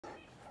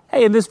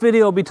Hey, in this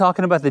video I'll be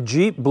talking about the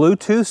Jeep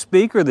Bluetooth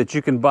speaker that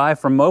you can buy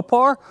from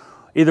Mopar,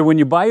 either when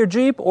you buy your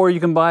Jeep or you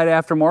can buy it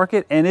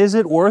aftermarket. And is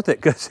it worth it?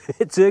 Because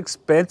it's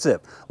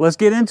expensive. Let's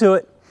get into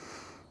it.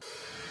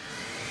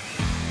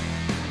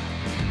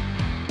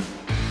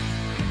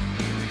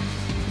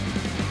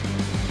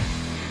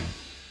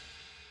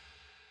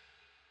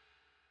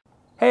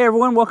 Hey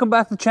everyone, welcome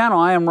back to the channel.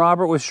 I am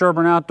Robert with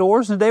Sherburne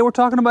Outdoors, and today we're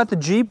talking about the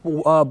Jeep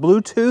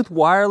Bluetooth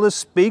wireless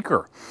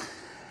speaker.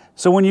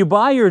 So when you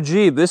buy your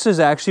Jeep, this is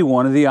actually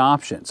one of the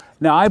options.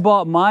 Now, I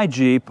bought my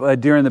Jeep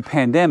during the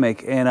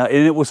pandemic, and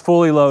it was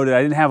fully loaded.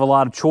 I didn't have a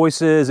lot of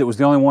choices. It was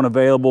the only one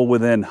available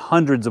within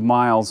hundreds of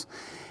miles.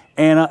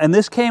 And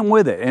this came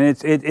with it, and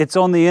it's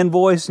on the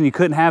invoice, and you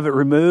couldn't have it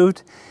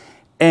removed.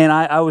 And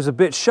I was a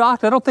bit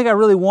shocked. I don't think I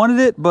really wanted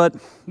it, but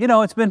you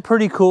know, it's been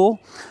pretty cool.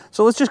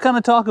 So let's just kind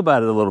of talk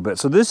about it a little bit.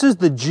 So this is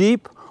the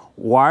Jeep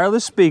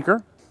wireless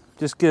speaker.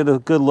 Just get a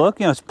good look.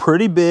 You know, it's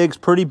pretty big, it's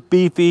pretty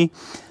beefy.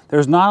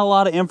 There's not a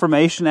lot of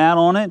information out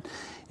on it.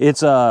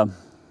 It's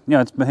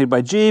it's made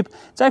by Jeep.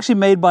 It's actually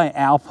made by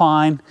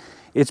Alpine.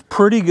 It's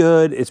pretty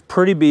good. It's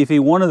pretty beefy.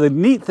 One of the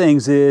neat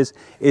things is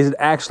it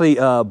actually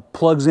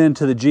plugs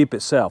into the Jeep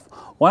itself.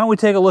 Why don't we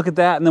take a look at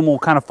that, and then we'll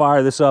kind of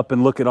fire this up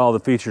and look at all the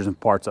features and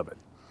parts of it.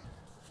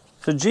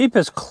 So Jeep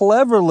has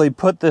cleverly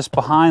put this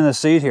behind the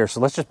seat here.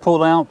 So let's just pull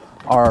down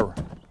our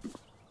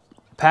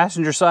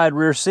passenger side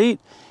rear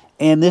seat,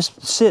 and this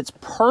sits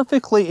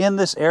perfectly in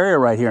this area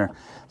right here.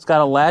 It's got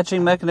a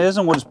latching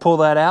mechanism. We'll just pull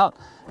that out,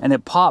 and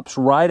it pops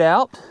right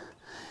out,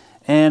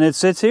 and it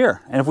sits here.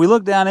 And if we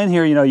look down in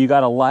here, you know, you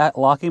got a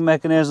locking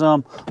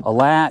mechanism, a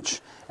latch,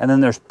 and then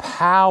there's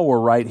power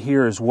right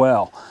here as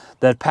well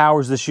that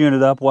powers this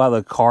unit up while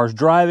the car's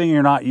driving and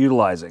you're not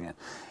utilizing it.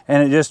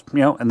 And it just, you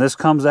know, and this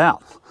comes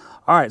out.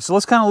 All right, so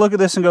let's kind of look at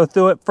this and go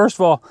through it. First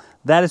of all,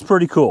 that is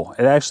pretty cool.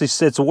 It actually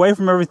sits away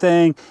from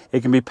everything.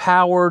 It can be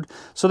powered.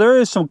 So there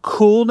is some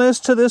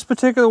coolness to this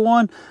particular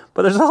one,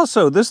 but there's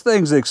also, this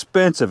thing's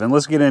expensive, and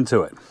let's get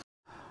into it.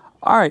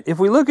 All right, if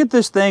we look at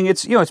this thing,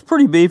 it's, you know, it's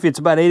pretty beefy. It's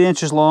about 8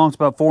 inches long. It's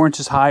about 4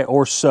 inches high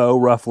or so,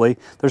 roughly.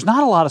 There's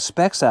not a lot of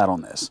specs out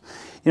on this.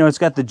 You know, it's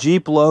got the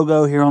Jeep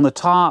logo here on the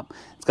top.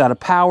 It's got a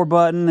power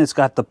button. It's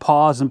got the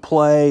pause and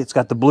play. It's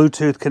got the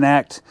Bluetooth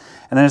connect.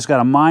 And then it's got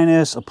a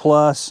minus, a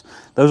plus.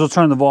 Those will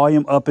turn the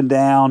volume up and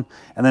down.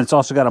 And then it's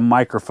also got a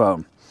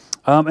microphone.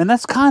 And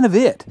that's kind of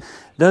it.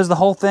 Does the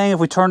whole thing. If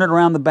we turn it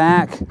around the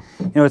back,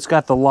 you know, it's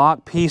got the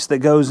lock piece that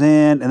goes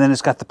in, and then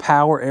it's got the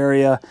power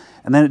area.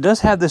 And then it does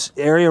have this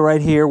area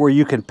right here where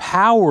you can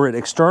power it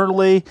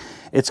externally.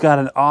 It's got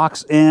an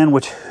aux in,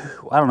 which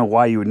I don't know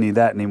why you would need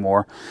that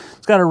anymore.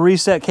 It's got a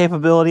reset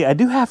capability. I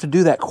do have to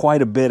do that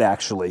quite a bit,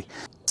 actually.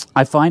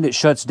 I find it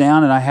shuts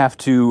down and I have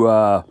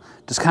to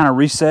just kind of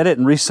reset it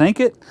and resync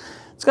it.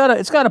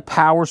 It's got a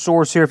power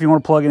source here if you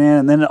want to plug it in,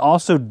 and then it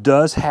also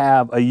does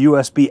have a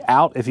USB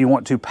out if you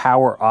want to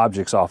power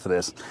objects off of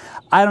this.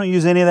 I don't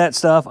use any of that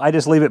stuff. I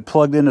just leave it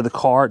plugged into the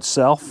car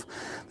itself.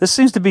 This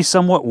seems to be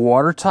somewhat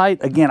watertight.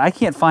 Again, I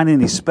can't find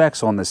any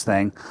specs on this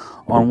thing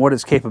on what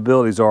its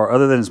capabilities are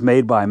other than it's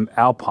made by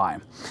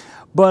Alpine.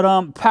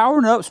 But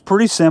powering up is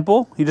pretty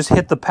simple. You just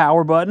hit the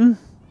power button,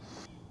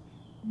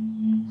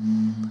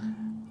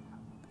 and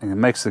it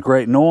makes the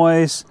great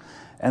noise.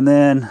 And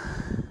then,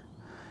 you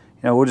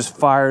know, we'll just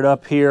fire it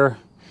up here,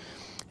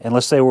 and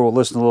let's say we'll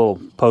listen to a little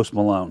Post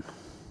Malone.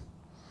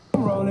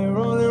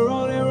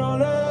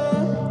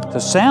 So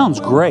it sounds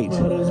great.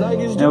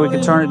 You know, we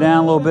can turn it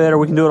down a little bit, or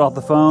we can do it off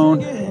the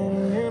phone.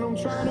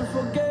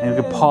 And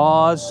we can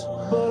pause.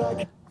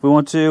 If we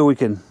want to, we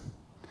can,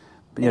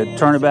 you know,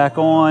 turn it back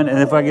on. And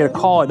if I get a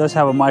call, it does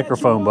have a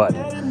microphone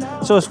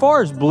button. So as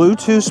far as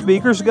Bluetooth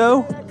speakers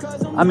go,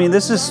 I mean,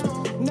 this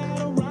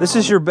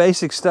is your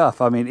basic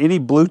stuff. I mean, any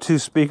Bluetooth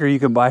speaker you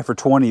can buy for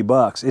 20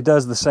 bucks, it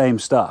does the same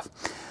stuff.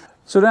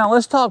 So now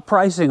let's talk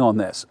pricing on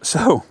this.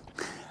 So,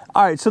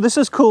 all right, so this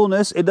is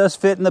coolness. It does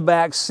fit in the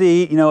back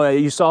seat. You know,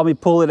 you saw me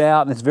pull it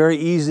out, and it's very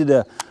easy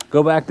to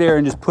go back there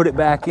and just put it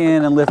back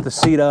in and lift the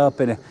seat up,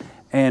 and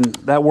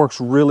that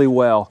works really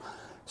well.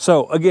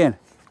 So again,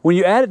 when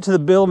you add it to the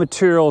bill of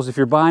materials, if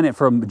you're buying it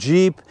from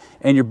Jeep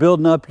and you're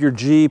building up your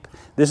Jeep,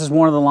 this is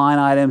one of the line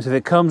items. If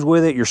it comes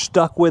with it, you're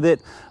stuck with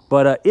it.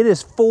 But it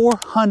is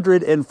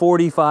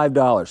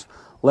 $445.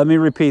 Let me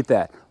repeat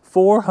that.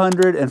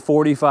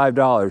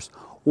 $445.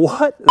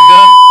 What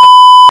the?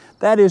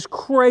 That is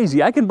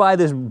crazy. I can buy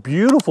this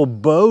beautiful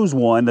Bose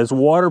one that's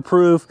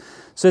waterproof,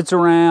 sits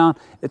around.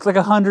 It's like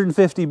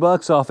 150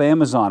 bucks off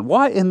Amazon.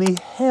 Why in the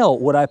hell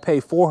would I pay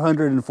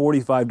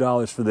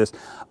 $445 for this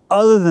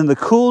other than the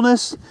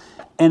coolness?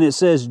 And it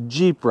says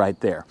Jeep right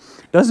there.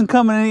 Doesn't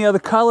come in any other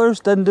colors,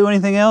 doesn't do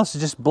anything else.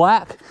 It's just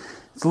black.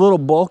 It's a little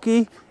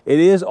bulky. It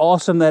is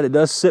awesome that it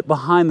does sit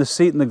behind the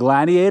seat in the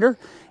Gladiator,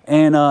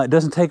 and it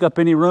doesn't take up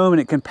any room,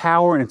 and it can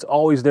power, and it's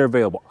always there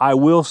available. I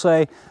will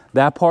say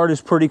that part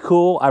is pretty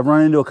cool. I've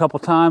run into a couple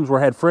times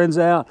where I had friends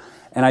out,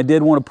 and I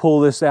did want to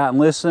pull this out and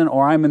listen,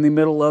 or I'm in the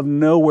middle of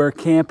nowhere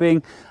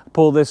camping,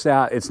 pull this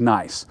out, it's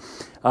nice.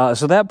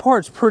 So that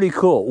part's pretty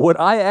cool. Would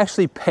I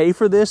actually pay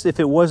for this if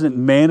it wasn't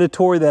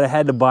mandatory that I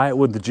had to buy it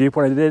with the Jeep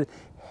when I did?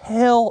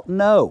 Hell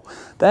no.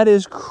 That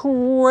is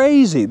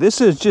crazy.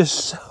 This is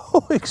just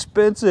so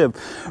expensive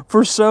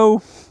for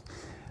so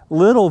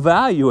little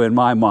value in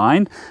my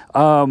mind.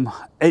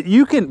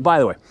 You can, by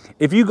the way,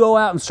 if you go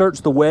out and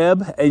search the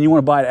web and you want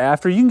to buy it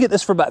after, you can get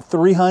this for about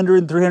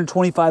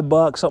 325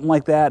 bucks, something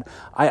like that.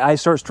 I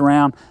searched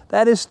around.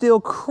 That is still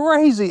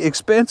crazy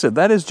expensive.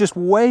 That is just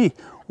way,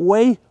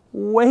 way,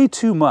 way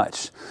too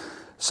much.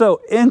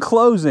 So in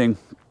closing,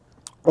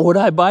 would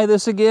I buy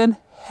this again?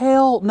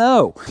 Hell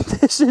no.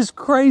 This is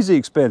crazy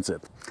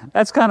expensive.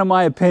 That's kind of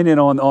my opinion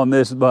on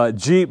this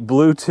Jeep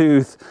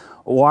Bluetooth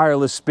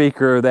wireless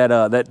speaker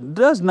that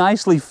does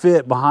nicely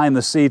fit behind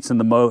the seats in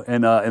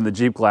the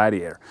Jeep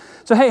Gladiator.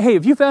 So hey,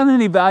 if you found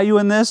any value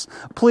in this,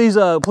 please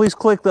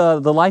click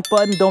the like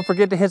button. Don't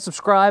forget to hit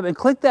subscribe and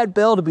click that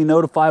bell to be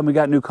notified when we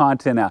got new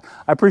content out.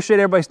 I appreciate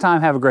everybody's time.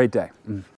 Have a great day.